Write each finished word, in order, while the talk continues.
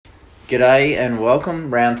G'day and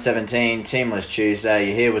welcome, round 17, Teamless Tuesday.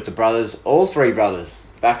 You're here with the brothers, all three brothers,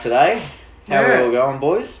 back today. How are we all going,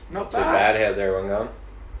 boys? Not Too bad. bad. How's everyone going?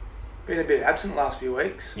 Been a bit absent the last few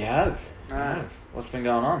weeks. You have? No. You have. What's been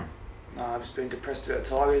going on? No, I've just been depressed about the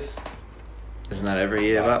Tigers. Isn't that every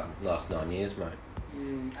year, but Last 9 years,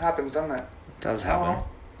 mate. Happens, doesn't it? it does happen.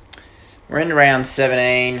 We're in round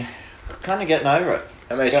 17, kind of getting over it.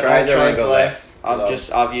 How many Got trades no have we trades got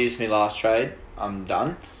left? I've used my last trade. I'm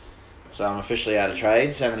done. So I'm officially out of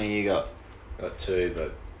trades. How many you got? Got 2,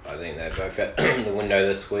 but I think they're both out the window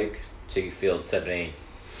this week. To field 17,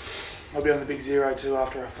 I'll be on the big 0-2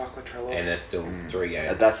 after I fuck Latrell off. and there's still 3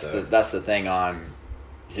 games. That's the thing. I'm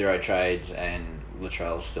 0 trades and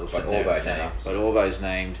Latrell's still sitting there in the centre. But Orbo's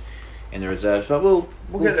named in the reserves. But we'll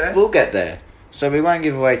get there. We'll get there. So we won't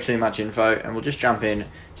give away too much info, and we'll just jump in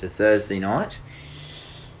to Thursday night.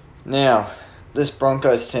 Now, this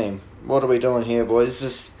Broncos team. What are we doing here, boys?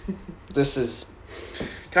 This is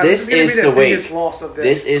Okay, this gonna is be the biggest week. loss of their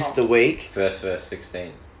This is comp. the week First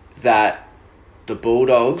 16th. that the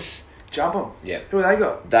Bulldogs, Jump them. Yep. Who have they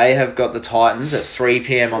got? they have got the Titans at 3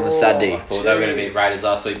 p.m. on the Oh, Saturday. I thought they were going to beat Jeez. Raiders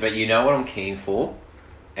last week, but you know what I'm keen for,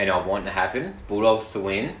 and I want to happen? Bulldogs to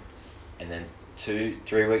win, and then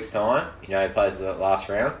 2-3 weeks time, you know who plays the last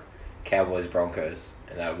round? Cowboys Broncos,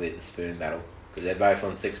 and that'll be the spoon battle because they're both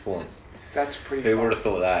on 6 points. That's pretty Who fun. would have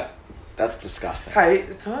thought that? That's disgusting. Hey,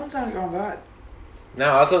 the Titans aren't going bad.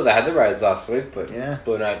 No, I thought they had the Raiders last week, but Yeah.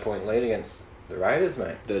 blew an 8-point lead against the Raiders,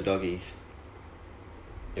 mate. The doggies.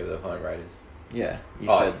 Yeah, the home Raiders. Yeah, you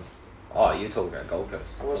Oh. said. Oh, you're talking about Gold Coast.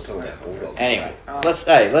 I was I'm talking talking about about Bulldogs. Anyway, Oh.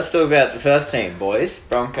 let's talk about the first team, boys.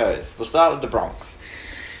 Broncos. We'll start with the Bronx.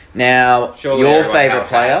 Now, Surely your everyone favourite knows.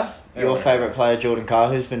 player, Everyone Jordan Carr,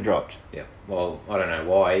 who's been dropped. Yeah. Well, I don't know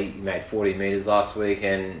why. He made 40 metres last week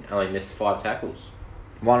and only missed 5 tackles.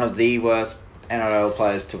 One of the worst NRL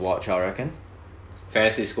players to watch, I reckon.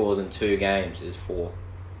 Fantasy scores in 2 games is 4.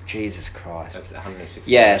 Jesus Christ. That's 160.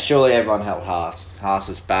 Yeah, surely everyone held Haas. Haas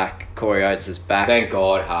is back. Corey Oates is back. Thank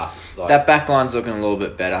God, Haas. Like, That back line's looking a little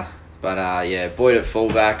bit better. But, yeah, Boyd at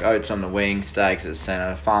fullback, Oates on the wing, Staggs at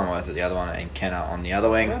centre, Farnworth at the other one, and Kenner on the other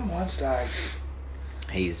I wing. don't mind Stags.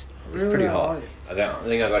 He's Really pretty don't hot. mind it. I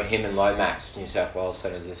think I got him and Lomax, New South Wales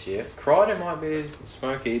centres this year. Crichton might be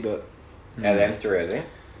smoky, but out of them 3, I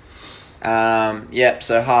think. Yep,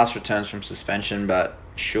 so Haas returns from suspension, but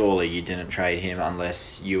surely you didn't trade him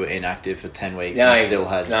unless you were inactive for 10 weeks The and only, still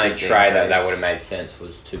had the only 15 trade that trades. would have made sense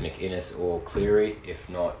was to McInnes or Cleary. If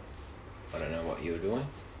not, I don't know what you were doing.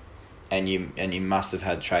 And you must have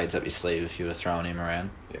had trades up your sleeve if you were throwing him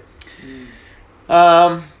around. Yeah.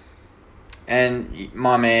 And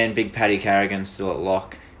my man, Big Paddy Carrigan's still at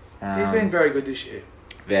lock. He's been very good this year.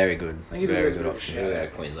 Very good. I think he Very deserves good a bit of a option. He had a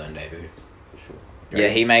Queensland debut, for sure. Yeah,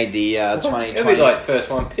 he made the It'll 2020. be like first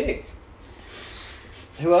one picked.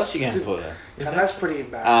 Who else you going to put there? And that's pretty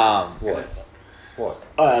embarrassing. What? What?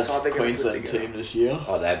 Oh, So they're gonna put together. this year.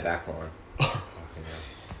 Oh, that back line. Fucking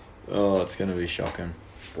Oh, it's going to be shocking.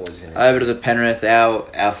 hell. Boys gonna Over to the Penrith,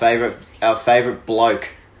 our favourite bloke,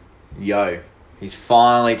 Yo. He's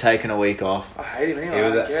finally taken a week off. I hate him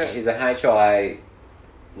anyway. He's a HIA,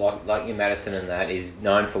 like your Madison and that. He's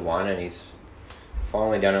known for one, and he's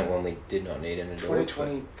finally done it when we did not need him to do it.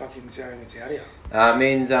 2020 fucking saying it's out here. It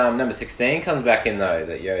means number 16 comes back in though.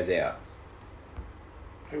 That Yo's out.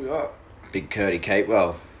 Who we got? Big Curdy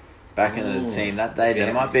Capewell back into the team that day.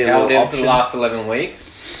 There might be a held little him for the option. last 11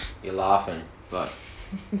 weeks. You're laughing, but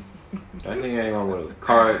don't think anyone would have.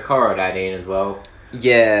 Coro that in as well.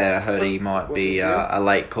 Yeah, I heard he might What's be his deal? a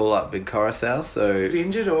late call up, Big Coruscant. So Is he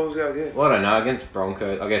injured or was he out there? Well, I don't know. Against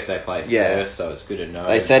Broncos, I guess they play Yeah. first, so it's good to know.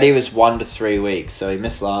 they said he was 1 to 3 weeks. So he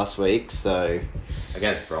missed last week. So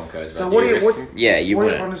against Broncos. So like, what do you risk what, him? yeah, you what do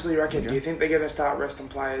you wouldn't. honestly reckon? Do you think they're going to start resting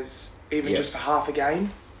players even Yeah. just for half a game?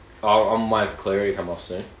 I'm waiting for Cleary to come off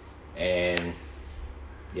soon, and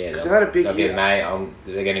yeah, 'Cause they've had a big they'll year. give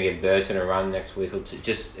they're going to give Burton a run next week or two,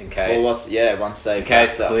 just in case. Well, once they in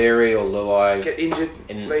case fixed up. Cleary or Luai, Get injured,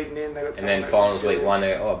 And- leading in. They got and someone then that finals can week fill 1,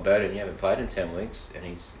 they go, Burton, you haven't played in 10 weeks, and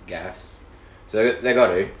he's gassed. So they got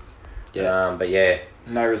to. Yeah. But yeah,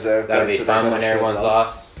 No reserve. that'll dates, be so they fun got when a short everyone's off.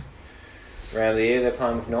 last round of the year. They're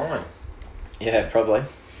playing with 9. Yeah, probably.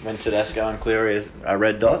 When Tedesco and Cleary are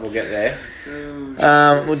red dots. We'll get there. in.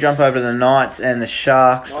 We'll jump over to the Knights and the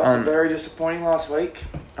Sharks Knights were on very disappointing last week.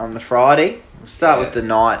 the Friday. We'll start with Yes. the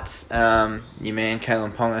Knights. Your man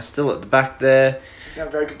Kalen Ponga still at the back there. They had a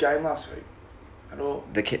very good game last week. At all.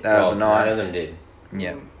 The Well, the none of Knights. them did.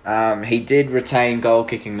 Yeah. He did retain goal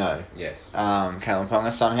kicking though. Yes. Kalen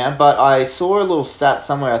Ponga somehow, but I saw a little stat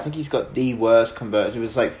somewhere. I think he's got the worst conversion. It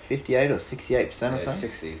was like 58 or 68% or Yeah, something.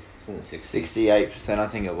 60. It's in the 60s. 68%, I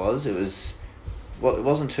think it was. It was. Well, it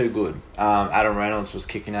wasn't too good. Adam Reynolds was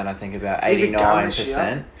kicking at, I think, about He's a gun this 89%.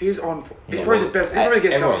 year. He was on. He's Yeah, probably well, the best. He probably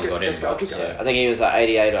gets everyone's goal got him, best goal but, kicker. yeah. I think he was like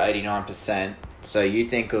 88 or 89%. So you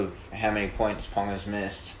think of how many points Ponga's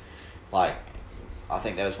missed. Like, I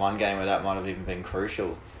think there was one game where that might have even been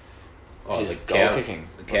crucial. His goal kicking.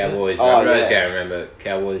 The Cowboys, Oh, Rabbitohs yeah. game, remember?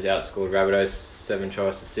 Cowboys outscored Rabbitohs 7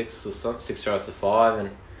 tries to 6 or something, 6 tries to 5,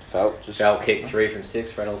 and Felt kicked 3 from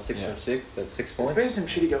 6, Reynolds 6 from 6, that's 6 There's points. been some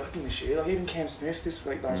shitty goal kicking this year. Like even Cam Smith this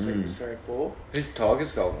week, last week was very poor. Who's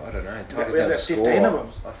Tigers goal? I don't know. Tigers we had have a about score. 15 of them.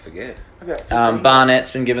 I forget. About 15.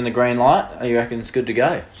 Barnett's been given the green light. You reckon it's good to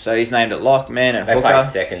go? So he's named at lock, man at They play hooker.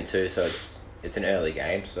 second too, so it's an early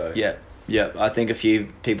game. So Yeah. I think a few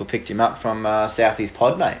people picked him up from Southie's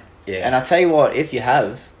pod, mate. yeah. And I tell you what, if you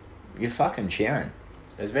have, you're fucking cheering.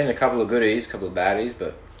 There's been a couple of goodies, a couple of baddies,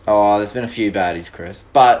 but Oh, there's been a few baddies, Chris.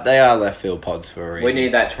 But they are left field pods for a reason. we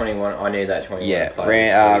need that 21. I need that 21. Yeah, player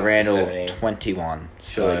this week for Randall 17. 21.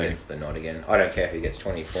 Surely So, gets the nod again. I don't care if he gets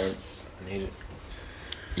 20 points. I need it.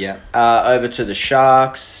 yeah. Over to the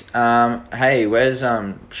Sharks. Hey, where's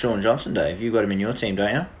Sean Johnson, Dave? You got him in your team,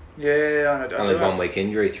 don't you? Yeah, I know. Only 1 week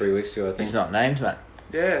injury 3 weeks ago, I think. He's not named, mate.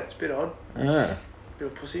 Yeah, it's a bit odd. Oh, Bit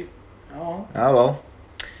of a pussy. Oh, well.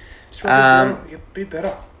 just try to be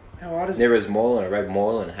better. How hard is it? Never as Moreland. I read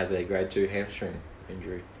Moreland has a grade 2 hamstring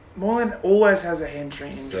injury. Moreland always has a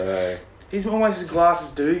hamstring injury. So, He's almost as glass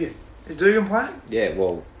as Dugan. Is Dugan playing? yeah,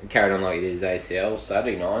 well, he carried on like he did his ACL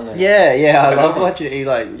Saturday night. and- Yeah, I love watching. He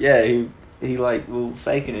will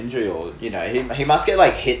fake an injury, or he must get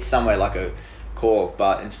like hit somewhere like a cork,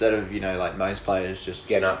 but instead of like most players just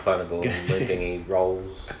Getting up, playing the ball, and limping, he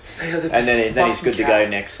rolls. and then he's good to go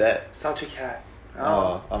next set. Such a cat.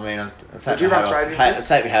 Oh, I mean, I'll Would you run straight into this?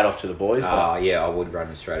 take my hat off to the boys, but Yeah, I would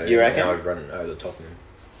run straight over. You reckon? I would run over the top of him.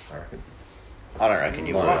 I reckon. I don't reckon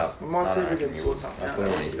you Line would. it up. We might see if we can You sort would. something I out. put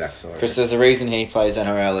him on his backside. Chris, there's a reason he plays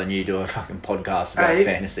NRL and you do a fucking podcast about Hey,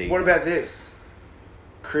 fantasy. what about this?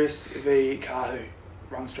 Chris v Kahu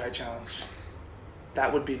run straight challenge.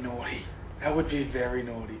 That would be naughty. That would be very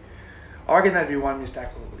naughty. I reckon that'd be one missed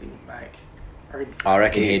tackle he would make. I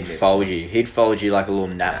reckon He'd he'd miss fold you. He'd fold you like a little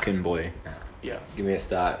napkin boy. Yeah. Give me a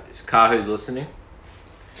start. Is Kahu's listening?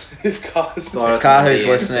 If Kahu's Slide us If Kahu's some DMs,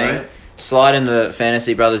 listening, mate. slide into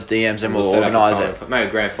Fantasy Brothers DMs and we'll set up a organise time. it.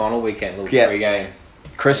 Maybe grand final weekend, little Yeah. pre-game.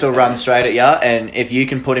 Chris will run straight at you, and if you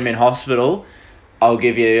can put him in hospital, I'll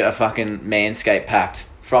give you a fucking Manscaped pact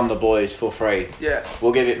from the boys for free. Yeah.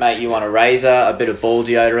 We'll give it, mate. You want a razor, a bit of ball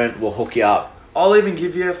deodorant, we'll hook you up. I'll even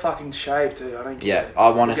give you a fucking shave too. I don't care. Yeah, I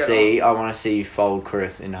want We'll to get see. I want to see you fold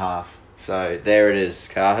Chris in half. So there it is,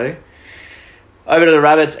 Kahu. Over to the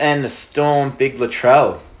Rabbits and the Storm. Big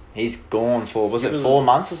Latrell. He's gone for 4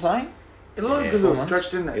 months or something? It looked like Yeah, a good little 4 stretch,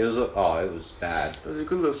 didn't It it? was it was bad. It was a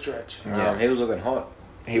good little stretch. Yeah. He was looking hot.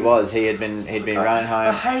 He was. He'd been running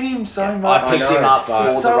I home. hate him so much. I picked I know, him up but-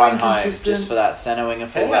 for He's the so run home, inconsistent. just for that centre winger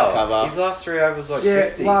fullback cover. His last 3 overs like Yeah,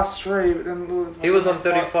 50. last 3, but then He was on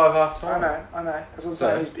 35 half I time. know. That's what I'm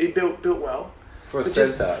saying. So- He built well. For a But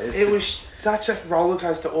just, centre. it was such a roller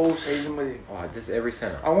coaster all season with him. Oh, just every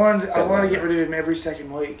centre. I wanted to get rid of him every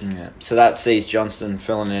second week. Yeah. So that sees Johnston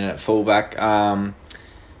filling in at fullback.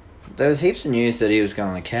 There was heaps of news that he was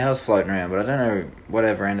going to the Cows floating around, but I don't know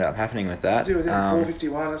whatever ended up happening with that. To do with him,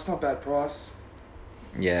 451. That's not a bad price.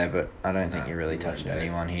 Yeah, but I don't think you're really you touching won't,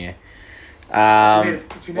 anyone here.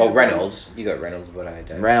 If you Well, need- Reynolds. You got Reynolds, but I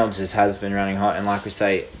don't. Reynolds has been running hot, and like we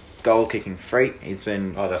say, goal kicking freak. He's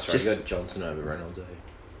been. Oh, that's right. Just, You got Johnson over Reynolds.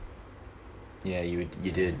 yeah, you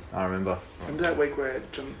did. I remember. Remember that week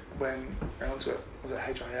when Reynolds got, was it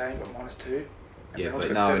HIA and got -2? And Yeah, Reynolds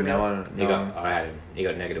but got 7 No mil? one. He No got. one. I had him. He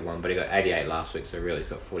got -1, but he got 88 last week. So really, he's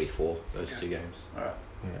got 44 those Yeah. 2 games. Alright.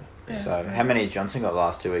 Yeah. So how many Johnson got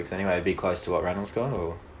last 2 weeks anyway? It'd be close to what Reynolds got,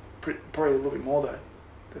 or Probably a little bit more though.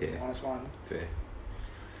 Than Yeah. -1. Fair.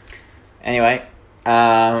 anyway.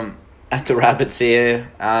 At the Rabbits here,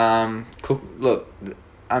 Cook. Look,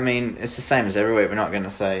 I mean, it's the same as every week. We're not going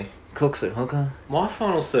to say Cook's at hooker. My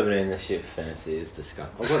final 17 this year for fantasy is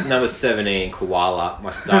disgusting. I've got number 17 Koala,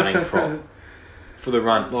 my starting prop for the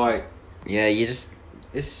run. Like, Yeah, you just.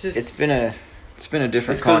 it's just. It's been a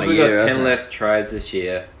different It's kind because of we year. got 10 hasn't it? less trades this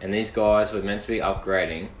year, and these guys were meant to be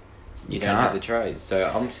upgrading. You don't have the trades,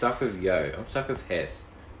 so I'm stuck with Yo. I'm stuck with Hess,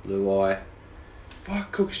 Luai.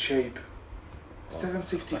 Fuck, Cook's cheap. I said that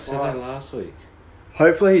 765. last week.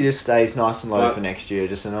 Hopefully, he just stays nice and low But- for next year.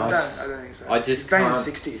 Just a I nice. don't think so. I just He's paying in can't-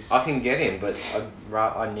 60s. I can get him, but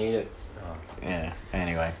I need it. Oh. Yeah.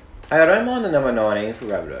 Anyway. Hey, I don't mind the number 19 for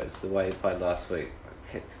Rabbitohs, the way he played last week.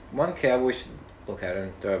 One Cowboy should look at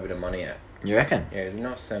him, throw a bit of money at. You reckon? Yeah, he's a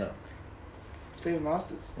nice centre. Stephen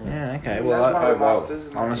Masters. Yeah, okay. He Well, has won the well, Masters.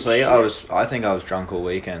 And honestly, he's I think I was drunk all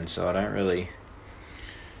weekend, so I don't really.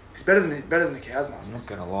 He's better than the Cows I'm not Masters.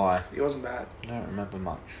 gonna lie. He wasn't bad. I don't remember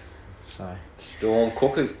much. So Storm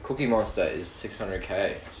Cookie Monster is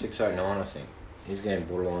 600k, 609 I think. He's getting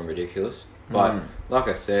borderline ridiculous. But like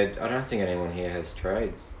I said, I don't think anyone here has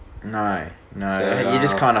trades. no. So, You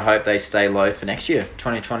just kind of hope they stay low for next year,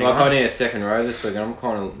 2021. Like I need a second row this week, and I'm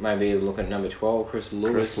kind of maybe looking at number 12, Chris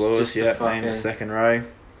Lewis. Chris Lewis, just yeah, to fucking named second row.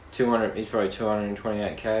 200. He's probably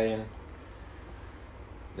 228k, and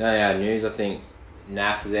the only other news I think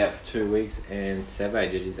Nas is out for 2 weeks, and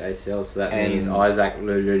Seve did his ACL, so that means Isaac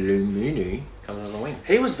Lulumunu comes on the wing.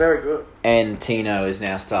 He was very good. And Tino is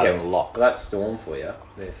now starting to lock. Well, that's Storm for you.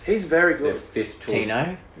 He's very Their good. fifth choice.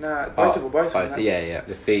 Tino? No, both of them. Yeah.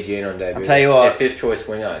 The Fijian on debut. I'll tell you what, Their fifth choice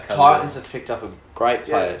winger. Comes Titans have picked up a great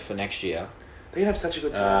player Yeah. for next year. They're gonna have such a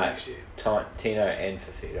good side next year. Tino and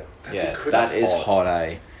Fafita. That's a good. that is hot,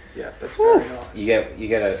 eh? Yeah, that's very nice. You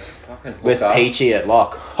get a fucking hooker. With Peachy at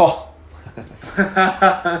lock. Oh.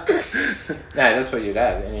 No, that's what you'd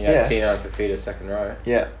have. And you have Yeah. Tino and Fafita second row.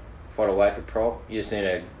 Yeah. Fodawaka prop. You just need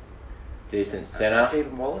a decent centre. Keep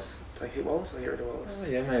him Wallace. Do they keep Wallace or get rid of Wallace? Oh,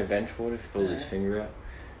 yeah, maybe bench forward if he pulls his finger out.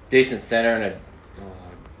 Decent centre and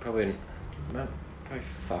probably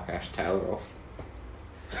fuck Ash Taylor off.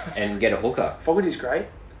 And get a hooker. Fogarty's great.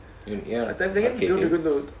 Yeah, Like, they're getting I'd good. kick Good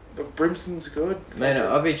little. But Brimson's good. Man,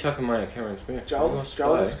 I'll be chucking mine at Cameron Smith. Joel's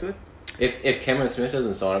good. If Cameron Smith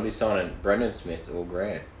doesn't sign, I'll be signing Brendan Smith or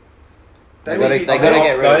Grant. They gotta get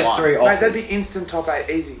rid of those one. three Mate, offers. that'd be instant top 8,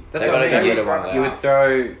 easy. That's They what I gotta mean. get rid of one of them. You would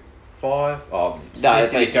throw 5. Oh, No,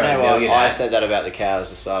 Smith, but you'd you throw know a what? million I at. said that about the Cows at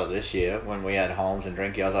the start of this year when we had Holmes and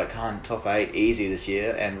Drinky. I was like, can't top 8 easy this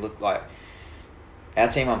year, and looked like our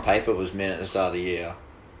team on paper was mid at the start of the year.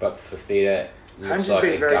 But Fafita Holmes looks has like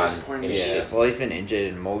been a very gun disappointing in this his year. shit. Well, he's been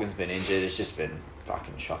injured and Morgan's been injured. It's just been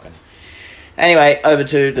fucking shocking. Anyway, over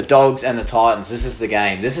to the Dogs and the Titans. This is the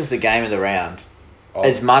game. This is the game of the round. Oh,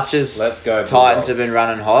 As much as let's go Titans Bulldogs. have been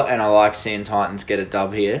running hot, and I like seeing Titans get a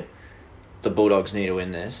dub here, the Bulldogs need to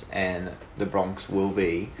win this, and the Bronx will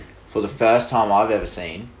be, for the first time I've ever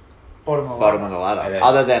seen, Bottom of bottom of the ladder. And then-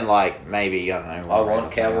 Other than, like, maybe, I don't know. I one round want or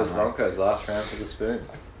something, Cowboys I don't know. Broncos last round for the spoon.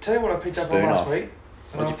 Tell you what I picked up Spoon on last off. week.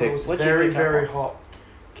 What'd you I thought pick? It was What'd you very, pick up very on? hot.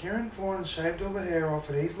 Kieran Foran shaved all the hair off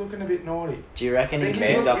and he's looking a bit naughty. Do you reckon I he's think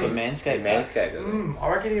he's moved up a look- Manscaped? Manscaped, doesn't I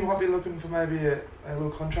reckon he might be looking for maybe a little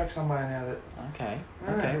contract somewhere now that... Okay.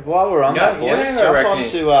 Yeah. Okay. While we're on You that, know- boys, you know, I jump reckon-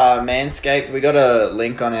 onto Manscaped. We got a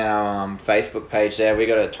link on our Facebook page there. We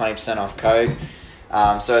got a 20% off code.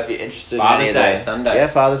 So if you're interested Father's in any Day, of the, Sunday. Yeah,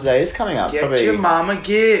 Father's Day is coming up. Get Probably, your mum a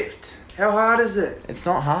gift. How hard is it? it's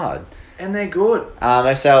not hard. And they're good.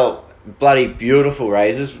 They sell bloody beautiful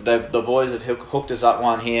razors. The boys have hooked us up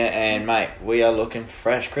one here, and mate, we are looking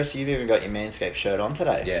fresh. Chris, you've even got your Manscaped shirt on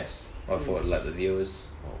today. Yes. I thought I'd let the viewers...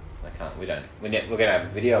 Well, they can't. We don't. We're going to have a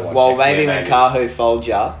video one Well, next maybe year, when Kahu folds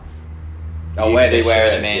ya, I'll you wear could be the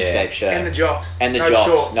wearing shirt, a yeah. Manscaped shirt. And the jocks. And the no jocks.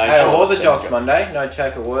 Shorts. No Hey, all shorts the and jocks jocks. Monday. No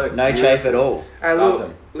chafe at work. No chafe at all. Hey, Love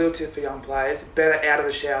them. little tip for young players. Better out of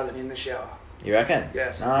the shower than in the shower. You reckon?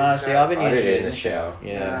 Yes, I Nah, think see, so. I've been I using did it it in the shower.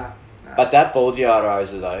 Yeah. Nah. But that ball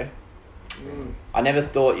deodorizer, though, Mm. I never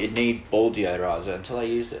thought you'd need ball deodorizer until I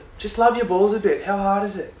used it. Just love your balls a bit. How hard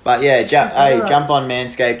is it? But yeah, jump Alright. on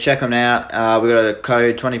Manscaped, check them out. We got a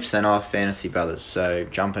code 20% off Fantasy Brothers, so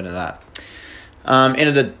jump into that.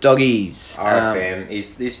 Into the doggies.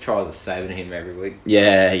 RFM. These trials are saving him every week.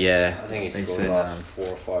 Yeah. I think he's Thanks scored for, the last 4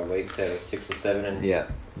 or 5 weeks out of 6 or 7. And Yeah,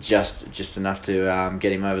 just enough to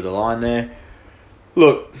get him over the line there.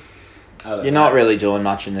 Look, you're not really doing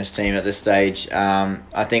much in this team at this stage.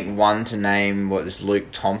 I think one to name was Luke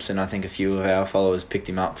Thompson. I think a few of our followers picked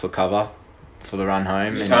him up for cover for the run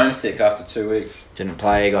home. He's and homesick after 2 weeks. didn't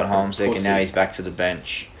play, got homesick, and now he's back to the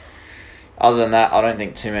bench. Other than that, I don't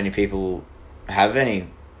think too many people have any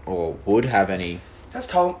or would have any. That's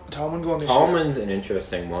Tolman going this year. Tolman's an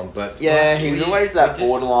interesting one, but Yeah, he was we- always we that just-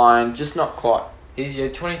 borderline, just not quite. He's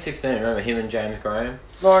 2016. Remember him and James Graham?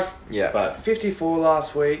 Like, Yeah, But 54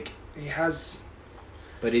 last week. He has...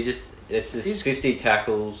 he just it's just He's- 50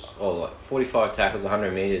 tackles or like 45 tackles,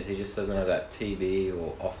 100 meters. He just doesn't have that TB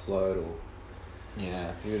or offload or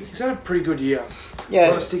yeah, He's had a pretty good year. A yeah.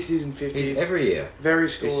 lot of 60s and 50s. every year. Very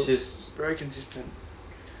It's scored. just Very consistent.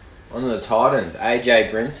 on the Titans.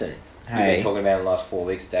 AJ Brimson. You've Hey. been talking about in the last 4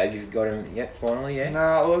 weeks, Dave. You've got him yet finally, yeah. No,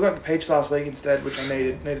 well, I got the Peach last week instead, which I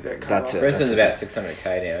needed that cover. That's it. Brinson's about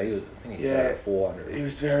 600k now. I think he's Yeah. at 400. He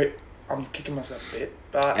was very... I'm kicking myself a bit,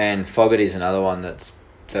 but... And Fogarty's another one that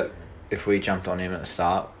if we jumped on him at the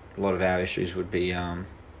start, a lot of our issues would be out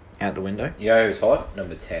the window. You know who's hot?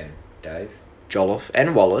 Number 10, Dave. Jolliffe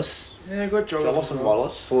and Wallace. Yeah, good job. Jolliffe and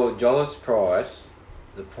Wallace. For Jollif's price,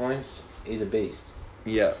 the points, he's a beast.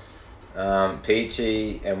 Yeah.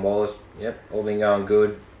 Peachy and Wallace, yep, all been going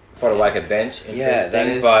good. Fought awake a bench, interesting, Yeah, that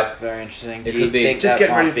is but very interesting. it Do you could be- think Just that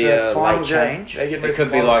getting might ready be for a late finals, yeah. change? They're getting it ready could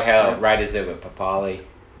for be like finals. how Raiders did with Papali.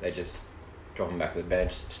 They just drop him back to the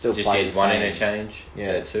bench. Still just play use the one same. interchange. Yeah,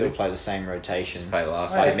 instead of still two. play the same rotation. Just play the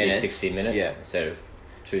last 5 50, minutes. 60 minutes Yeah. instead of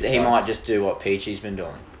two He subs. might just do what Peachy's been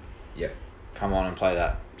doing. Yep. Come on and play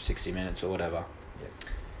that 60 minutes or whatever.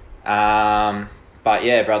 But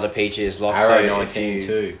yeah, brother Peachy is locked. Arrow so if 19 you-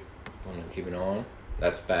 too. Want to keep an eye on.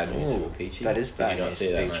 That's bad news Ooh, for Peachy. That is bad Did you not news see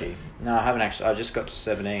for that, Peachy. mate? No, I haven't actually. I just got to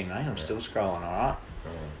 17, mate. I'm still scrolling, alright?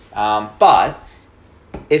 Oh. But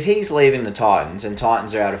if he's leaving the Titans and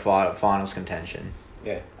Titans are out of finals contention,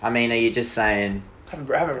 Yeah. I mean, are you just saying, Have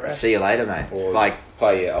a rest. see you later, mate? Or Like,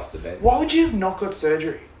 play you off the bench. Why would you have not got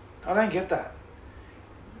surgery? I don't get that.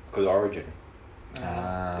 Because Origin.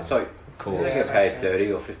 It's like, cool. they Yeah, get that paid makes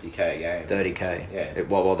 30 or 50k a game. 30k. Yeah.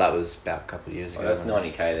 Well, that was about a couple of years Oh, ago. that's wasn't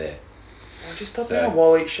it? 90k there. Well, just stop So- being a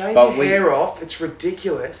wally. Shave But your we- hair off. It's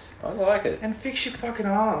ridiculous. I like it. And fix your fucking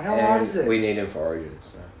arm. How And hard is it? we need him for Origin.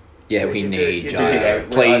 So. Yeah, You we do- need you do. Joe. Yeah,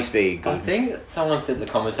 Please I- be I good. think someone said the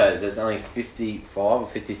commentators there's only 55 or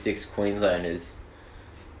 56 Queenslanders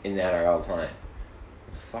in the NRL playing.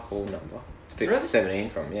 It's a fuck all number. To pick Really? 17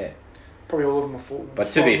 from, yeah. Probably all of them are full.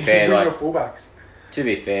 But to be fair, bring like- your fullbacks. To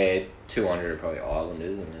be fair, 200 are probably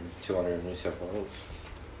Islanders and then 200 are New South Wales.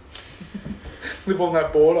 Live on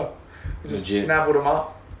that border. We just Legit. snaffled them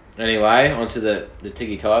up. Anyway, onto the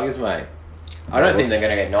Tiggy Tigers, mate. I don't think they're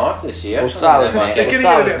going to get knifed this year. We'll start with, I think they They're we'll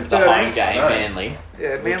might gonna start get with a the bit home of game, No. Manly. Yeah,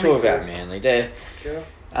 We'll Manly talk about first. Manly there. Yeah.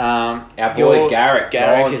 Our boy Garrick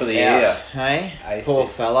gone is for the out. year. Hey, AC. poor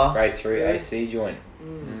fella. Grade 3 Yeah. AC joint.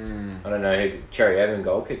 Mm. I don't know who. Cherry Evan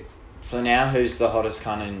goal kick. So now, who's the hottest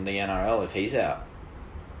cunt in the NRL if he's out?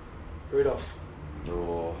 Rudolph.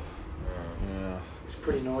 Oh, yeah. He's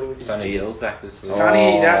pretty naughty with his... Sonny Gill's back this week.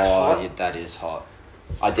 Sonny, that's hot. Yeah, that is hot.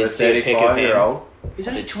 I For did see a pic of him. 35-year-old, He's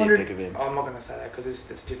I only did see a pic 200... of him. Oh, I'm not going to say that because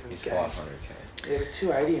it's different. he's game. 500k. Yeah, but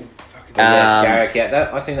 280 and fucking... Yes, Garrick, yeah,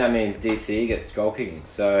 that I think that means DC gets goal kicking.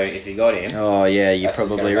 So if you got him, Oh yeah, you're that's just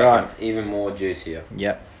probably gonna make right. him even more juicier.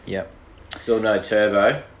 Yep. Still no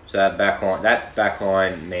Turbo, so that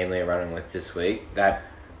backline Manly are running with this week. That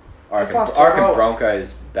I reckon, fast I reckon Turbo?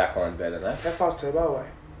 Broncos backline's better than that. How fast Turbo away?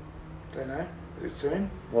 Don't know. Is it soon?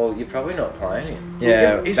 Well, you're probably not playing him.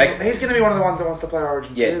 Yeah, He's They- going to be one of the ones that wants to play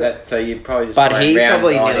Origin Yeah, too. that so you probably just. but playing he round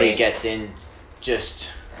probably 19. nearly gets in. Just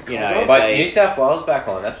you know, Because if But they- New South Wales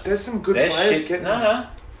backline, that's There's some good they're players shit. getting... No,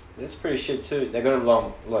 that's pretty shit too. They got a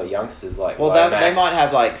lot of youngsters like. well, Lomax, they might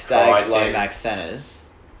have like Stags, Crichton, Lomax centers.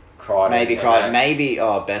 Crichton, Maybe and Crichton. that. Maybe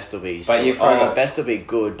Best will be. But Still, you probably- Best will be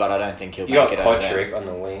good, but I don't think he'll You make got it over there. Kotrick on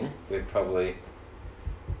the wing with probably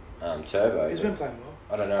Turbo. He's been playing well.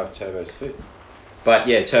 I don't know if Turbo's fit. But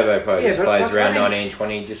yeah, Turbo probably Yeah, just but, plays like, I around think- 19,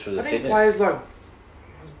 20 just for the I think fitness. players like...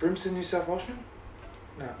 Was Brimson New South Welshman?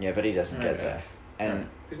 No. Yeah, but he doesn't No, get no. there. And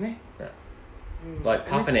Isn't he? No. And Like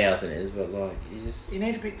Pappenhausen is, but like you just You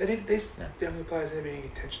need to be... These No. young players need to be in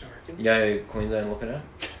contention, I reckon. you know who Queensland looking at?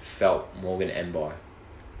 Felt Morgan Mbai.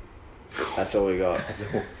 that's all we got. That's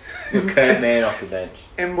all. With Kurt Mann off the bench.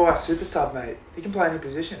 Mbai super sub, mate. He can play any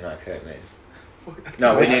position. No, Kurt Mann. That's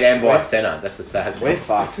No, we need embarrassing. Mbai centre. That's the sad We're thing.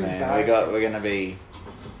 fucked, It's man. We're gonna be.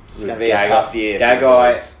 It's With gonna be a Gagai- tough year. for the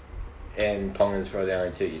Gagai boys. and Ponga's probably the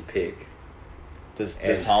only two you'd pick. Does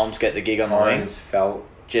and Holmes get the gig on the wing Holmes felt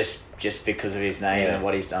just because of his name Yeah. and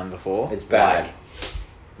what he's done before? it's bad.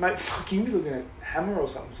 Mate, fuck, you be looking at Hammer or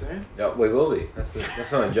something soon. No, we will be.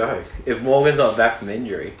 That's not a joke. If Morgan's not back from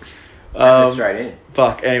injury, Um, straight in.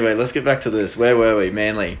 Fuck. Anyway, let's get back to this. Where were we?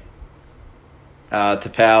 Manly.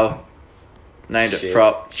 Tapau named it Shit.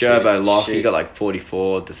 prop. Gerbo Shit. lock. He Shit. got like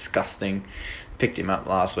 44. Disgusting. Picked him up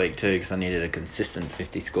last week too because I needed a consistent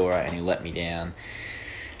 50 scorer and he let me down.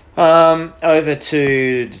 Over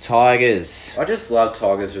to the Tigers. I just love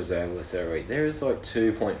Tigers reserve list every week. There is like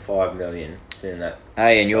 2.5 million in that.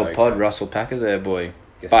 Hey, in your So pod, good. Russell Packer there, boy.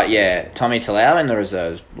 Guess But so. yeah, Tommy Talau in the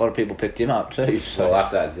reserves. A lot of people picked him up too. So So,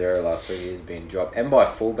 after that 0 last week, he's been dropped. And by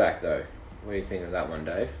fullback though. What do you think of that one,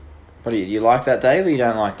 Dave? what do you like that, Dave, or you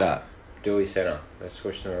don't like that? Dewey centre. Let's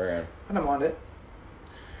switch them around. I don't mind it.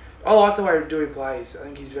 I like the way Dewey plays. I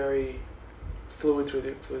think he's very fluid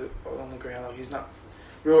on the ground. Like, he's not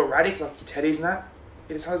real erratic like your Teddy's and that.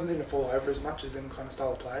 He just doesn't seem to fall over as much as them kind of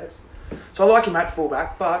style of players. So I like him at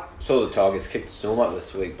fullback, but Saw the Tigers kicked the storm up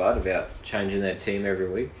this week, bud, about changing their team every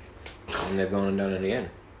week. And they've gone and done it again.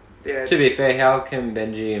 yeah, To be fair, how can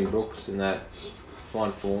Benji and Brooks and that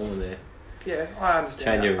find form when they're Yeah, I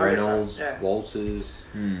understand. Changing that. I get that, Reynolds, yeah. Walters.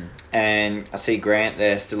 And I see Grant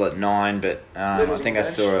there still at 9, but I Little's think on I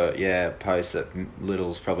the saw a post that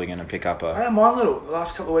Little's probably going to pick up I a... don't mind Little. The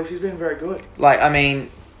last couple of weeks, he's been very good. Like, I mean,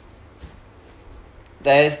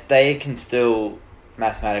 they can still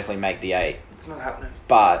mathematically make the 8, It's not happening.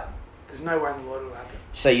 but... There's no way in the world it'll happen.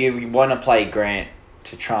 So you want to play Grant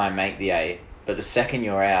to try and make the 8, but the second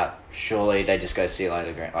you're out, surely they just go, see you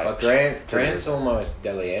later, Grant. But Grant's almost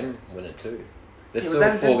Dally M winner too. There's Yeah, still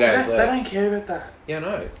but 4 games they left. don't care about that. Yeah, I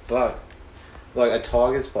know. But, like, a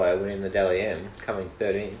Tigers player winning the Dally M, coming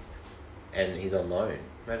 13th, and he's on loan.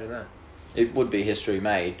 Imagine that. It would be history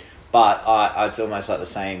made, but it's almost like the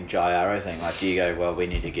same Jai Arrow thing. Like, do you go, well, we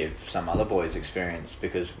need to give some other boys experience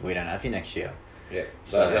because we don't have you next year? Yeah.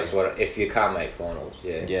 So- So that's what, if you can't make finals,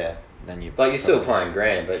 yeah. Yeah, then you... Like, you're still playing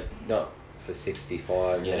Grant, but not for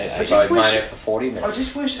 65 Yeah, minutes. I You're just playing wish- it for 40 minutes. I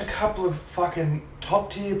just wish a couple of fucking top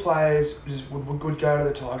tier players would go to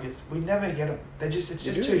the Tigers. We never get them. It's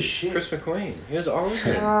just too shit. Chris McQueen. He was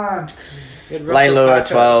Origin. Can't.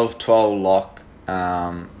 Leilua, 12 lock.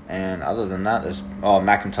 And other than that, there's... Oh,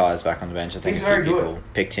 McIntyre's back on the bench. I think He's a few very good. people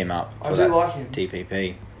picked him up I for do that like him.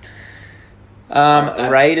 TPP.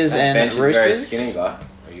 That- Raiders that and bench is very Roosters. skinny, but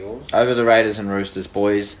are yours? Over the Raiders and Roosters,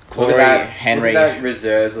 boys. Corey, Look at that, Henry. Look at that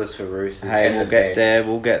reserves list for Roosters. Hey, and we'll the get bench. there.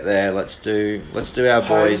 We'll get there. Let's do our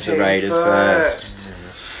boys, the Home team Raiders first.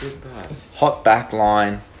 Goodbye. Hot back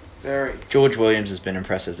line. Very. George Williams has been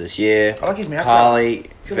impressive this year. I like his mouth. Parley,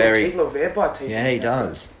 He's got very. a little vampire teeth. Yeah, he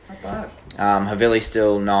does. Not bad. Havili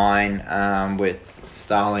still 9, with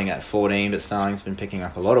Starling at 14, but Starling's been picking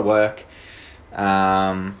up a lot of work.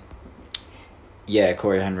 Yeah,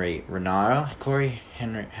 Corey Henry Renara. Corey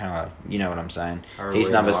Henry, how you know what I'm saying? He's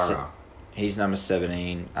number he's number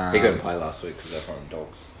 17. He couldn't play last week because they're playing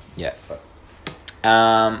Dogs. Yeah.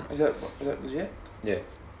 Is that legit? Yeah.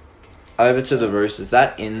 Over to the Roosters.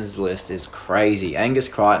 That ins list is crazy. Angus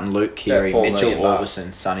Crichton, Luke Keary, $4 Mitchell million bucks.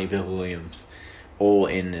 Orbison, Sonny Bill Williams, all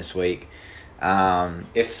in this week. I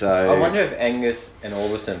wonder if Angus and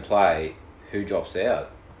Orbison play, who drops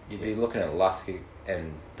out? You'd be looking at Lusky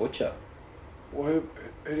and Butcher. Well,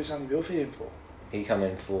 who does Sonny Bill fit in for? He come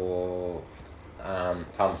in for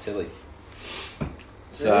Silly.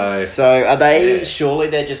 So are they? Yeah. Surely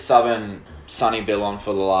they're just subbing Sonny Bill on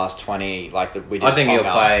for the last 20. Like we did. I think he'll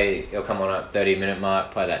Ponga. play. He'll come on at 30-minute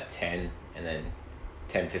mark, play that 10, and then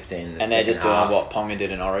 10-15. And they're just doing what Ponga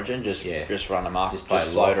did in Origin. Just run them up. Just Just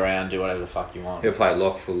play float lock. around. Do whatever the fuck you want. He'll play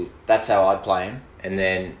lock for, That's how I'd play him. and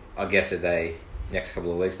then I guess if they next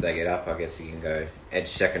couple of weeks they get up, I guess he can go edge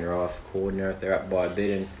second rifle coordinator if they're up by a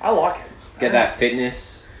bit and I like it. get that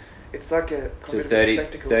fitness It's like a to bit of a 30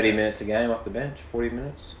 spectacle. minutes a game off the bench, 40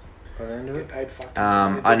 minutes by the end of Get it. paid fucked.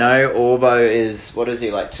 I know Orbo is, what is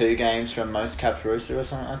he, like 2 games from most capped Rooster or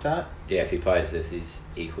something like that? Yeah, if he plays this, he's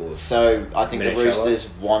equal. So I think the Minute Roosters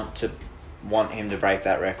want him to break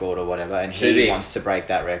that record or whatever, and To be- he wants to break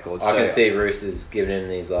that record. I So can see Roosters giving him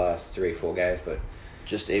these last 3-4 games, but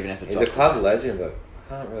just even if it's he's up a to club them. legend, but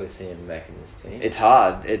I can't really see him making this team. It's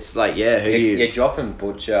hard. It's like, yeah, who You're dropping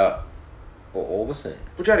Butcher or Orbison.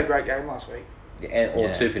 Which had a great game last week. Or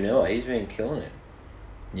Yeah. Tupanua, he's been killing it.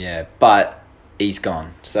 Yeah, but he's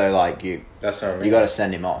gone. So like you That's what I mean. got to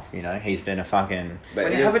send him off. You know, he's been a fucking. But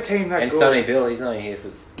When you have a team that and good, Sonny Bill, he's only here for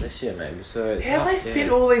this year, maybe. So it's how they tough, fit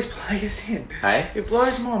yeah. all these players in? Hey, It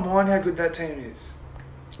blows my mind how good that team is.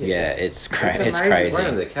 Yeah, it's crazy. It's It's amazing. crazy. we're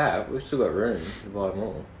under the cap. We've still got room to buy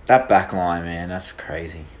more. That back line, man, that's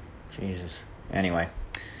crazy. Jesus. Anyway,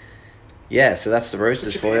 yeah. So that's the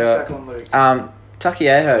Roosters Put for your pants you. back on, Luke.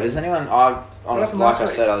 Takiaho, does anyone? happened Like last I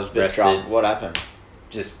week? said, I was a bit Rested. drunk. What happened?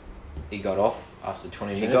 Just he got off after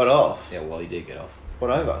 20 He minutes. got off? Yeah, well, he did get off. What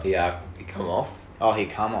over? He come off. Oh, he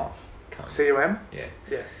come off. CUM? Yeah.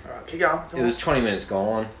 Yeah. Alright, keep going. It was 20 minutes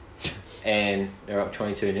gone, and they're up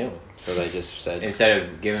 22-0. So they just said Instead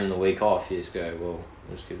of giving them the week off, you just go, well,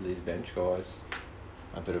 we'll just give these bench guys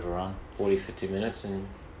a bit of a run. 40, 50 minutes and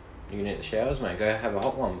you can hit the showers, mate. Go have a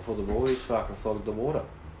hot one before the boys fucking flooded the water.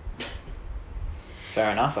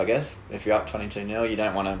 Fair enough, I guess. If you're up 22-0, you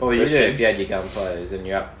don't want to. Well, you do if you had your gun players and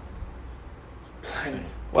you're up. Playing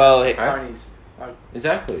Well, ponies. Like,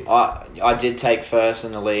 Exactly. I did take first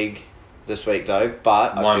in the league this week though,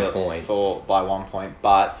 but I 1 feel point. by 1 point.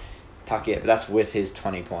 But Takia, that's with his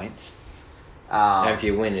 20 points. And if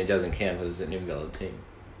you win, it doesn't count because it's an invalid team.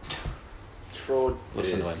 it's fraud.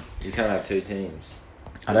 Listen It to is. him. You can't have 2 teams.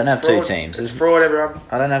 I don't It's have fraud. 2 teams. It's fraud, everyone.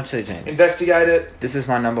 I don't have 2 teams. Investigate it. This is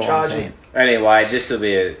my number Charge 1 it. team. Anyway, this will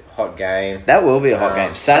be a hot game. That will be a hot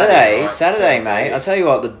game. Saturday, Saturday, mate. I'll tell you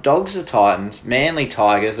what, the Dogs of Titans, Manly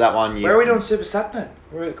Tigers, that one you... Where are we doing Super Sat then?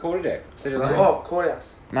 We're at quarterdeck. City Lane. Oh,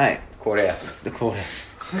 Courthouse. Mate, Courthouse. The courthouse.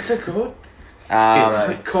 What's that called?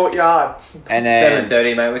 Courtyard. And then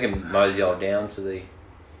 7:30, mate. We can mosey on down to the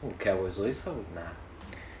Cowboys lose. Oh, nah.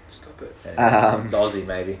 Stop it. Aussie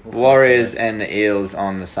maybe. We'll Warriors and the Eels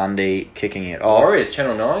on the Sunday, kicking it off. Warriors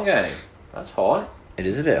Channel 9 game. That's hot. It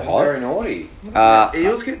is a bit hot. Very naughty.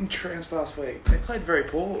 Eels getting trounced last week. They played very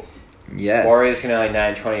poor. Yes. Warriors can only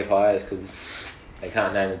name 20 players because they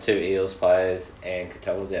can't name the 2 Eels players and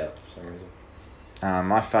Katoa's out for some reason.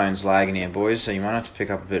 My phone's lagging here, boys, so you might have to pick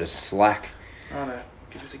up a bit of slack. Oh no,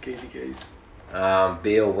 give us a geezy.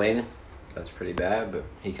 Beal win. That's pretty bad, but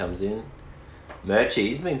he comes in. Murchie,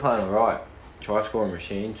 he's been playing alright. Try scoring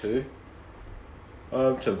machine too.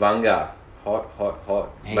 Tavanga.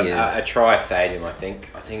 Hot. He But is. a try saved him, I think.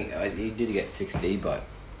 He did get 60, but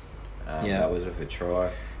that was with a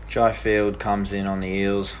try. Jai Field comes in on the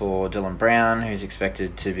Eels for Dylan Brown, who's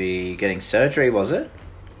expected to be getting surgery, was it?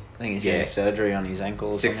 I think he's getting surgery on his ankle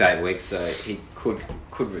or 6-8 weeks, so he could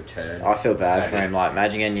return. I feel bad for him. Like,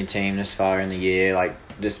 imagine getting your team this far in the year. Like,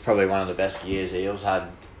 this is probably one of the best years Eels had.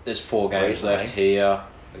 There's 4 games recently. left here.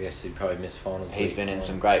 I guess he'd probably miss finals. He's week. been in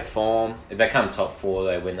some great form. If they come top 4,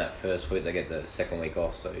 they win that first week. They get the second week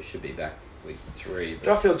off, so he should be back week 3. But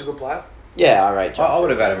Jai-Field's a good player. Yeah, I rate Jai I would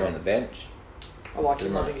Field. have had him on the bench. I like him.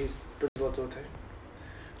 Good I man. think he's brings a lot to the team.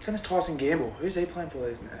 Same as Tyson Gamble. Who's he playing for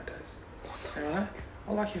these nowadays? Alright.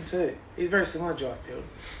 I like him too. He's very similar to Jai-Field.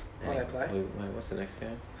 How they play. Wait, what's the next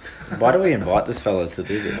game? Why do we invite this fella to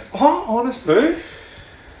do this? I'm honestly.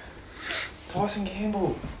 Tyson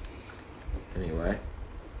Gamble. Anyway.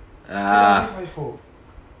 Who does he play for?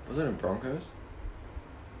 Was it in Broncos?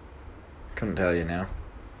 Couldn't tell you now.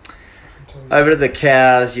 Tell you. Over to the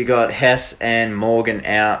Cows, you got Hess and Morgan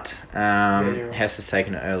out. you're right. Hess has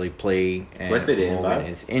taken an early plea, and Clifford in, Morgan mate.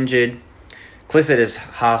 is injured. Clifford is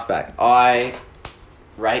halfback. I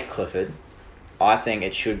rate Clifford. I think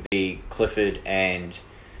it should be Clifford and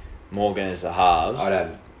Morgan as the halves. I'd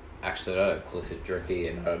have Clifford Drinkey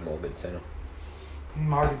and I'd have Morgan Centre.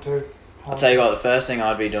 Morgan too. I'll tell you what, the first thing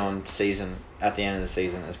I'd be doing at the end of the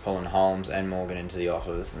season is pulling Holmes and Morgan into the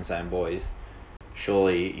office and saying, boys,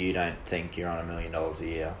 surely you don't think you're on $1 million a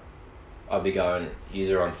year. I'd be going,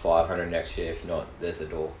 you're on 500 next year. If not, there's a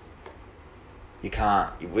door. You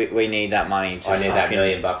can't. We need that money to I need that fucking-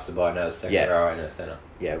 $1 million to buy another second Yeah. row and a centre.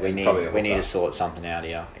 Yeah, we And need probably a to hooker. sort something out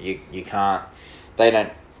here. You can't. They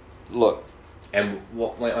don't look. And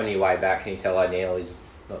what on your way back, can you tell O'Neill he's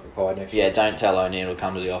not required next year? Yeah, don't tell O'Neill to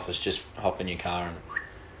come to the office. Just hop in your car and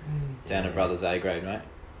down to Brothers A grade, mate.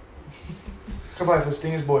 Come play for the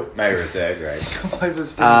Stingers, boy. Maybe reserve grade. Come play for the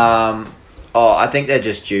Stingers. I think they're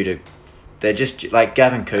just due to. They're just like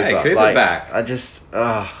Gavin Cooper. Hey, Cooper like, back. I just.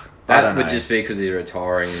 I That don't would know. just be because he's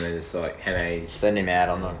retiring and they're just like, hey, Send him out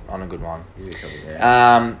on a good one. he's coming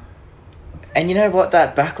out. And you know what?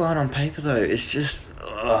 That backline on paper though is just.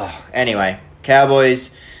 Anyway, Cowboys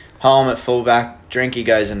home at fullback. Drinky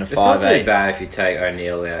goes into It's not 5'8". too bad if you take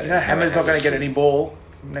O'Neill out. You know, Hammer's not going to get any ball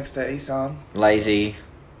next to Isan. Lazy.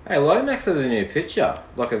 Hey, Lomax has a new picture.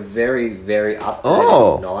 Like a very, very up to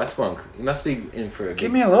Oh. nice one. He must be in for a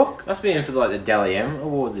Give me a look. Must be in for like the Dally M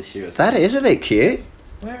Award this year or That something. is a bit cute.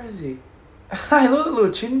 Where is he? Hey, look at the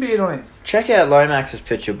little chin beard on him. Check out Lomax's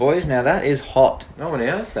picture, boys. Now that is hot. No one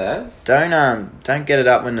else has. Don't get it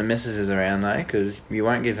up when the missus is around though, because you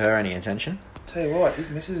won't give her any attention. Tell you what,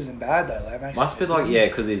 his missus isn't bad though. Like, makes Must be his like, missus- yeah,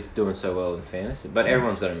 because he's doing so well in fantasy. But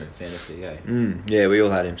everyone's got him in fantasy, yeah. Yeah, we all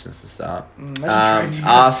had him since the start. Imagine trading him.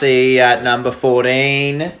 RC at number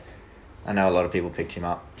 14. I know a lot of people picked him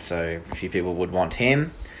up, so a few people would want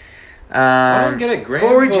him. I don't get it.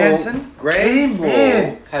 Corey Jensen, get him Granville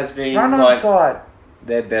in. has been Run on like side.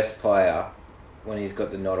 their best player when he's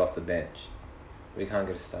got the nod off the bench. We can't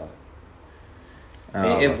get a start.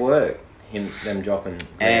 It worked. Them dropping.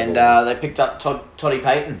 And Granville. they picked up Toddy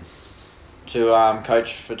Payton to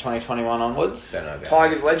coach for 2021 onwards. Don't know about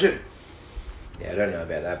Tigers legend. that. Yeah, I don't know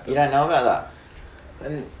about that. But You don't know about that?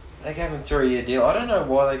 And they gave him a 3-year deal. I don't know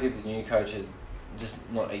why they give the new coaches just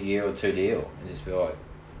not a year or 2 deal and just be like,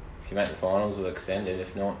 if you make the finals, we'll extend it.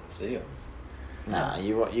 If not, see you. Nah,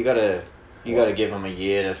 you gotta give them a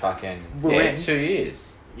year to fucking. We'll Yeah, win. 2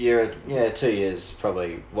 years, 2 years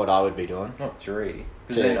probably what I would be doing. not 3.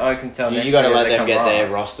 Because Two. then I can tell. You next got to year let they them come get their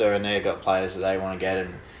last. roster, and they've got players that they want to get,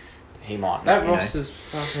 and he might. That you know. roster's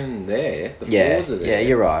fucking there. The Yeah, forwards are there. yeah,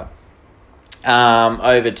 you're right.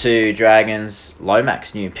 Over to Dragons,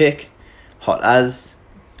 Lomax, new pick, hot as.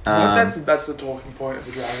 That's the talking point of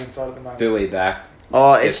the Dragon side at the moment. Philly back.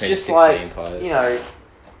 It's Definitely just 16 like players. you know,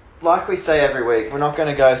 like we say every week, we're not going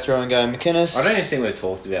to go through and go McInnes. I don't even think we've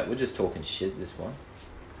talked about. We're just talking shit. This one.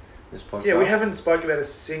 This podcast. Yeah, we haven't spoke about a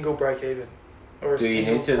single break even. or a Do you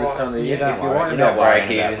single need to this price. time of the You year? don't If you worry- want you're to not break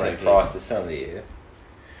worrying about even the break price even. this time of the year,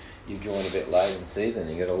 you've joined a bit late in the season.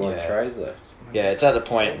 You got a lot of Yeah. trades left. Yeah, it's at the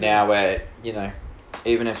point now where, you know,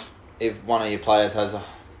 even if one of your players has a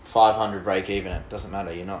 500 break even, it doesn't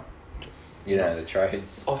matter. You're not. You know the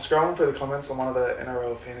trades. I was scrolling through the comments on one of the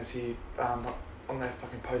NRL fantasy on their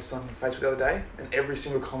fucking posts on Facebook the other day, and every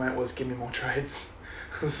single comment was "Give me more trades."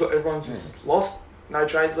 So everyone's just lost, no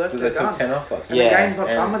trades left. Because They're they took done. 10 off us. And Yeah, the game's not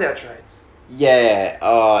and- fun without trades. Yeah.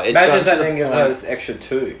 Oh, it's Imagine gotten if they to the didn't give point- those extra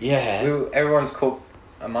 2. Yeah. Everyone's cooked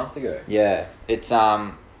a month ago. Yeah. It's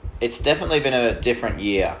definitely been a different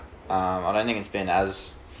year. I don't think it's been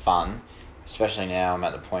as fun, especially now. I'm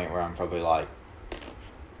at the point where I'm probably like,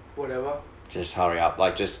 Whatever. just hurry up.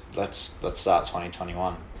 Like, just let's start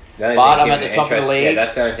 2021. The only But thing I'm at Kim the top of the interest- league. Yeah,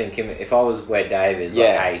 that's the only thing. Kim, if I was where Dave is, like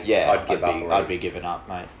 8th, I'd give up. I'd be giving up,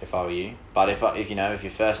 mate, if I were you. But if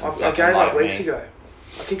you're first and I second, gave like up weeks me, ago.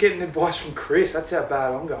 I keep getting advice from Chris. That's how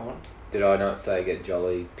bad I'm going. Did I not say get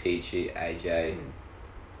Jolly, Peachy, AJ?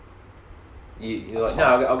 You're like, no,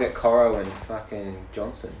 I'll get Coro and fucking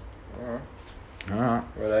Johnson. Alright. Alright.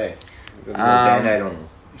 Where are they? We've got a little Band-Aid on them.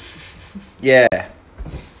 Yeah.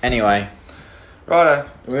 Anyway, Righto. Have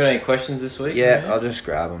we got any questions this week? yeah, I'll just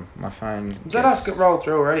grab them. My phone. Let us get rolled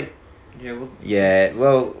through already. Yeah, well, Yeah,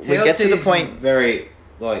 well, we get to the TLT's point, very,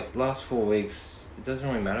 like, last 4 weeks, it doesn't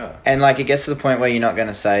really matter. and like it gets to the point where you're not going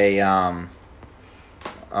to say,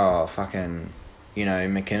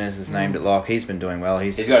 McInnes is named at lock. He's been doing well.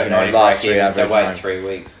 He's He's got a 90 last break three even, so average. wait nine. 3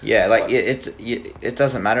 weeks. Yeah, like it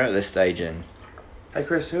doesn't matter at this stage. And Hey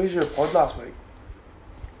Chris, who was your pod last week?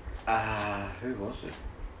 Who was it?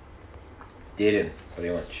 Didn't, but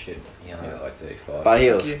he went shit. He only got like 35. but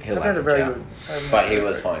he'll You've he'll had a average very out. good. But he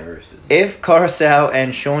was playing Roosters. If Coruscant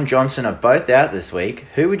and Sean Johnson are both out this week,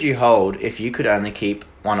 who would you hold if you could only keep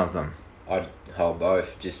one of them? I'd hold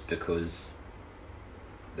both just because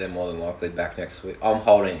they're more than likely back next week. I'm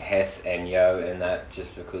holding Hess and Yo and that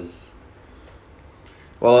just because.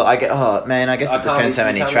 Well, I guess it I depends can't how be-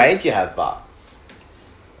 many you can't trades you have, but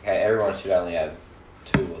Okay, everyone should only have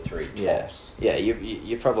 2 or 3 tops. yeah,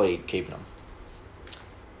 you're probably keeping them.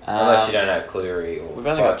 Unless you don't have Cleary or. We've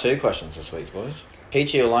only got 2 questions this week, boys.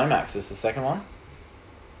 Peachy or Lomax is the second one.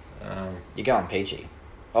 You're going Peachy.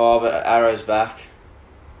 Oh, but Arrow's back.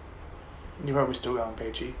 You're probably still going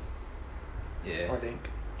Peachy, Yeah. I think.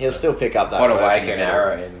 He'll still pick up that. Quite work awake in the an middle.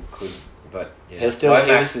 arrow and could, but yeah. He'll still-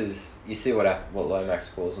 Lomax he is. You see what Lomax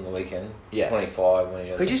scores on the weekend? Yeah. 25 when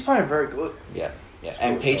he. Peachy's playing very good. Yeah, and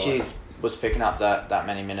Scored Peachy was picking up that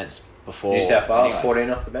many minutes before. New South Wales, anyway. 14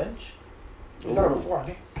 off the bench. He's done it before,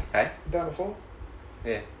 hasn't he? Hey? He's done it before?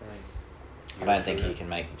 Yeah. I don't think he can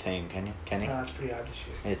make the team, can you? Can he? No, it's pretty hard this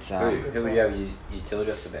year. It's Who would you have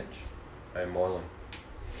utility off the bench? Oh, Moylan.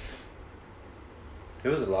 Who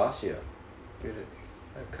was it last year? Who did it?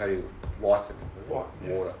 Oh, Cody Whiten. What?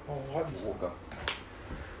 Yeah. Water. Oh, Whiten's... Walker.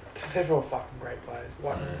 They're all fucking great players.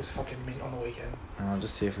 Whiten was fucking mint on the weekend. I'll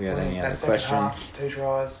just see if we had Well, any that other second questions. half, 2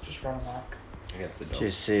 tries, just run amok. Against the Dogs.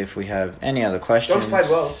 Just see if we have any other questions. Dogs played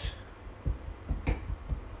well.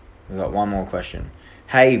 We've got one more question.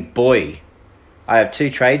 Hey, boy. I have 2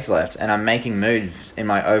 trades left, and I'm making moves in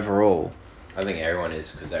my overall. I think everyone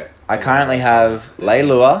is because they. I currently have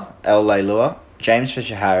Leilua, James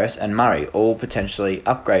Fisher-Harris, and Murray, all potentially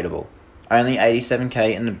upgradable. Only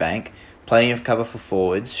 87k in the bank, plenty of cover for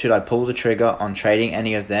forwards. Should I pull the trigger on trading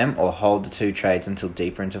any of them, or hold the 2 trades until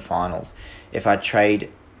deeper into finals? If I trade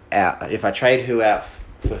who out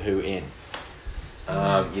for who in?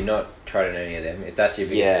 You're not trading any of them. If that's your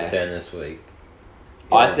biggest Yeah. concern this week.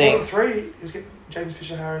 I Yeah. think- Well, 3 is getting James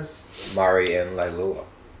Fisher-Harris. Murray and Leilua.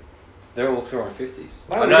 They're all scoring 50s.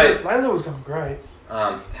 I know. Layla was going great.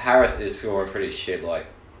 Harris is scoring pretty shit, like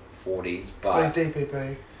 40s, But he's but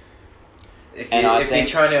DPP. if And you I if think-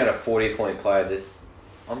 you're trying out a 40-point player,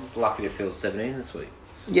 I'm lucky to field 17 this week.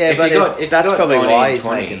 Yeah, If but you got- if that's you got probably 19, why he's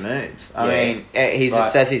 20, making moves. I yeah. mean, he But-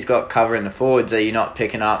 says he's got cover in the forwards. Are you not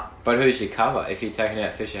picking up? But who's your cover? If you're taking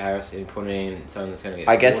out Fisher Harris and putting in someone that's going to get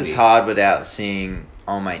I guess 40. it's hard without seeing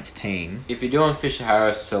old mate's team. If you're doing Fisher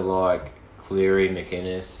Harris to like Cleary,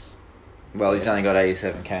 McInnes, Well, he's only got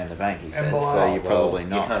 87k in the bank, he says, so Bilal. you're probably You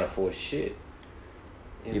not. can't afford shit.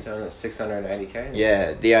 You're selling at 680k.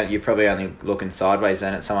 Yeah, you're probably only looking sideways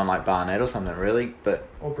then at someone like Barnett or something, really. But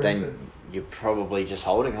Or Brimson. then you're probably just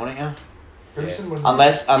holding, wouldn't you? Brimson wouldn't.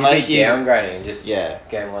 Unless Unless you. you're downgrading and just Yeah.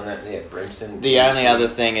 game one that Brimson. The only other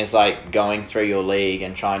thing is like going through your league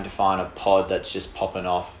and trying to find a pod that's just popping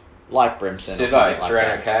off, like Brimson or Sivo, something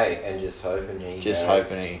like that. 300k and just hoping he Just goes.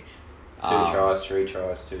 hoping he. 2 tries, 3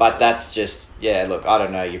 tries, 2 But tries. that's just look. I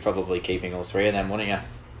don't know. You're probably keeping all 3 of them, wouldn't you?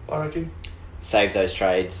 I reckon. save those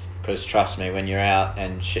trades. Because trust me, when you're out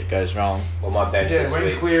and shit goes wrong, Well, my bench Yeah, this when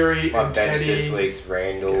week. Cleary My and bench Teddy this week's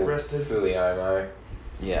Randall, get arrested. Fuliomo.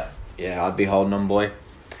 yeah, I'd be holding on, boy.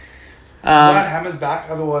 Matt Hammer's back,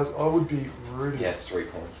 otherwise I would be rooting. Yes, 3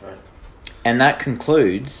 points, mate. And that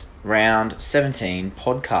concludes round 17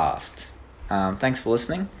 podcast. Thanks for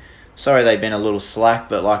listening. Sorry they've been a little slack,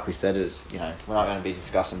 but like we said, we're not going to be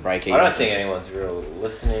discussing break even. I don't think anyone's real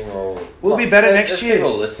listening or... We'll be better next there's year.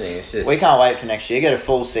 people listening, it's just... We can't wait for next year. Get a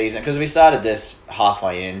full season because we started this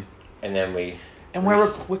halfway in. And then we... And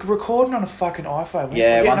we're recording on a fucking iPhone.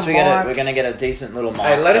 Yeah, once we get mic. it, we're going to get a decent little mic.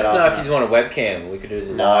 Hey, let us set know up if and you want a webcam. We could do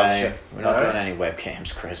the No, live show. we're not doing any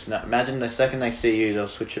webcams, Chris. No, imagine the second they see you, they'll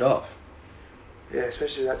switch it off. Yeah,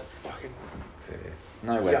 especially that fucking...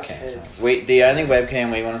 No Yuck webcams. head. No. The only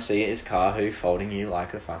webcam we want to see is Kahu folding you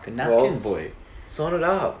like a fucking napkin, Well, boy. Sign it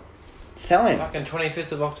up. Tell him. Fucking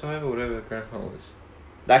 25th of October, whatever the grand final is.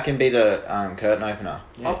 That can be the curtain opener.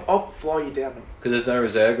 I'll fly you down. Because there's no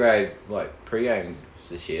reserve grade, pre-games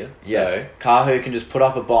this year. Yeah. Kahu can just put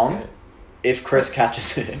up a bomb Yeah. if Chris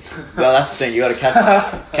catches it. Well, that's the thing. You got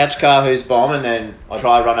to catch Kahu's bomb and then I'd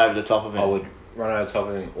try s- run over the top of him. I would run over top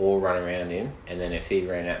of him or run around him. And then if he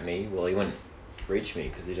ran at me, well, he wouldn't reach me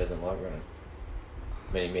because he doesn't like running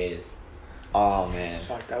many meters. Oh, man.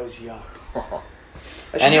 Fuck, that was yuck.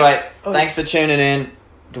 Anyway, Oh. thanks for tuning in.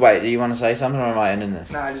 Wait, do you want to say something or am I ending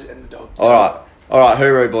this? Nah, just end the dog. All right,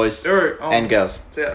 hooroo, boys Alright, and girls. See ya.